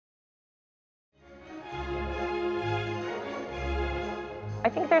I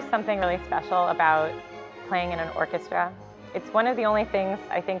think there's something really special about playing in an orchestra. It's one of the only things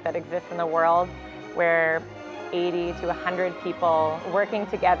I think that exists in the world where 80 to 100 people working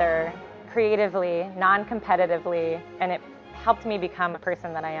together creatively, non-competitively, and it helped me become the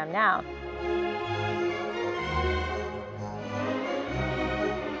person that I am now.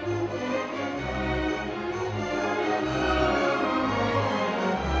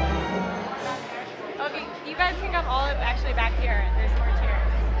 Okay, you guys can come all actually back here. There's more chairs.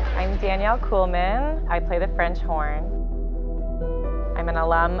 I'm Danielle Kuhlman. I play the French horn. I'm an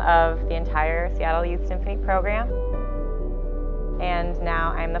alum of the entire Seattle Youth Symphony program. And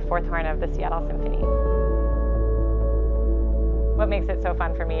now I'm the fourth horn of the Seattle Symphony. What makes it so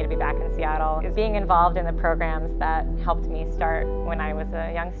fun for me to be back in Seattle is being involved in the programs that helped me start when I was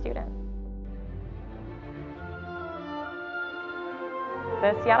a young student.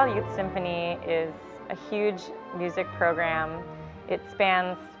 The Seattle Youth Symphony is a huge music program. It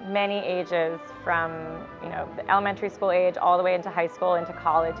spans many ages from, the elementary school age all the way into high school, into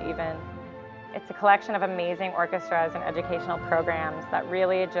college even. It's a collection of amazing orchestras and educational programs that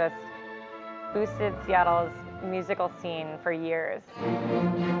really just boosted Seattle's musical scene for years.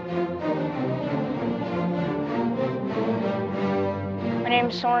 My name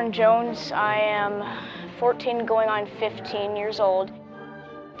is Soren Jones. I am 14 going on 15 years old.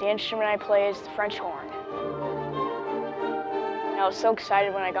 The instrument I play is the French horn. I was so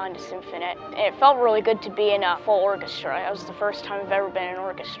excited when I got into Symphony. It felt really good to be in a full orchestra. That was the first time I've ever been in an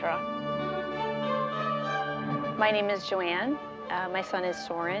orchestra. My name is Joanne. My son is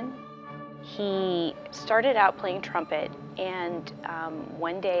Soren. He started out playing trumpet, and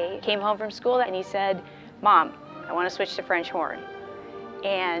one day came home from school and he said, "Mom, I want to switch to French horn."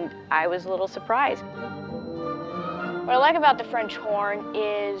 And I was a little surprised. What I like about the French horn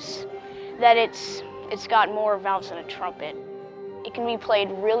is that it's got more valves than a trumpet. It can be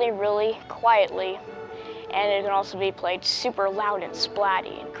played really, really quietly, and it can also be played super loud and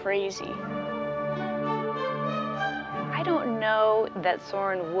splatty and crazy. I don't know that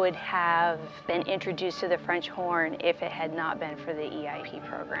Soren would have been introduced to the French horn if it had not been for the EIP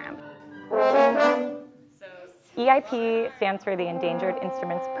program. EIP stands for the Endangered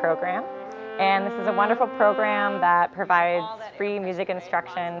Instruments Program, and this is a wonderful program that provides free music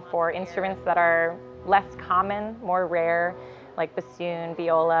instruction for instruments that are less common, more rare, like bassoon,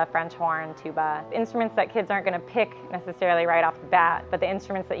 viola, French horn, tuba. Instruments that kids aren't going to pick necessarily right off the bat, but the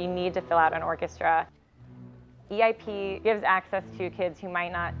instruments that you need to fill out an orchestra. EIP gives access to kids who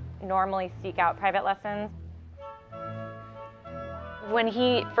might not normally seek out private lessons. When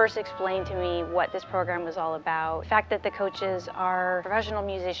he first explained to me what this program was all about, the fact that the coaches are professional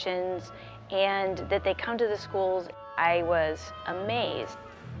musicians and that they come to the schools, I was amazed.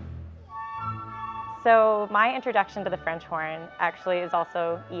 So my introduction to the French horn actually is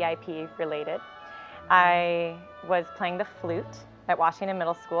also EIP related. I was playing the flute at Washington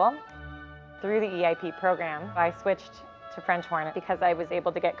Middle School. Through the EIP program, I switched to French horn because I was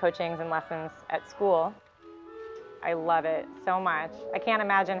able to get coachings and lessons at school. I love it so much. I can't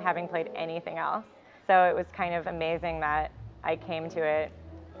imagine having played anything else. So it was kind of amazing that I came to it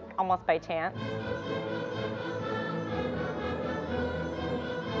almost by chance.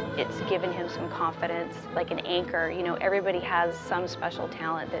 It's given him some confidence, like an anchor. Everybody has some special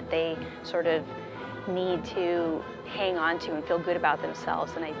talent that they sort of need to hang on to and feel good about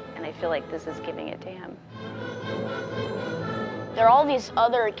themselves, and I feel like this is giving it to him. There are all these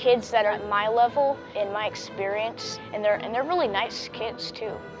other kids that are at my level, in my experience, and they're really nice kids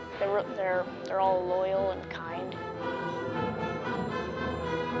too. They're all loyal and kind.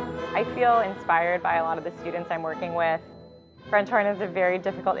 I feel inspired by a lot of the students I'm working with. French horn is a very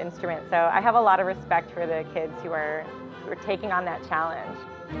difficult instrument, so I have a lot of respect for the kids who are taking on that challenge.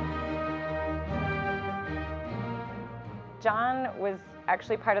 John was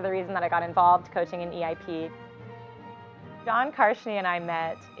actually part of the reason that I got involved coaching in EIP. John Karshny and I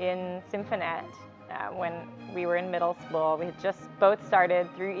met in Symphony when we were in middle school. We had just both started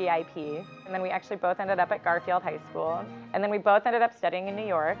through EIP, and then we actually both ended up at Garfield High School. And then we both ended up studying in New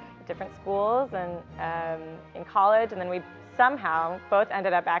York, different schools, and in college, and then we somehow both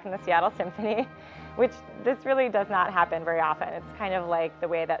ended up back in the Seattle Symphony, which this really does not happen very often. It's kind of like the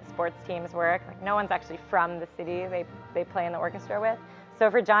way that sports teams work. Like, no one's actually from the city they play in the orchestra with.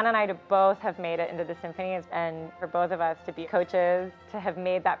 So for John and I to both have made it into the symphony, and for both of us to be coaches, to have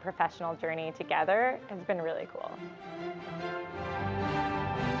made that professional journey together has been really cool.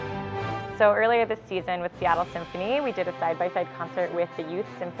 So earlier this season with Seattle Symphony, we did a side-by-side concert with the Youth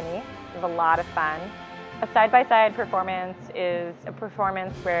Symphony. It was a lot of fun. A side-by-side performance is a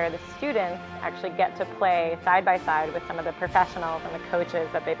performance where the students actually get to play side-by-side with some of the professionals and the coaches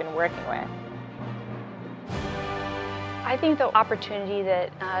that they've been working with. I think the opportunity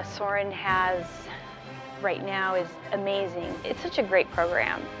that Soren has right now is amazing. It's such a great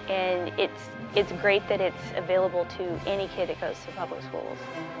program, and it's great that it's available to any kid that goes to public schools.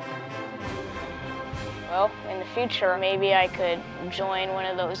 Well, in the future, maybe I could join one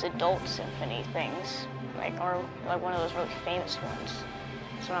of those adult symphony things, or one of those really famous ones.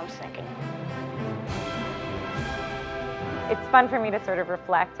 That's what I'm thinking. It's fun for me to sort of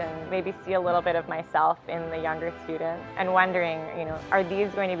reflect and maybe see a little bit of myself in the younger students and wondering, are these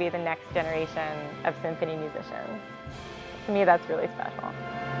going to be the next generation of symphony musicians? To me, that's really special.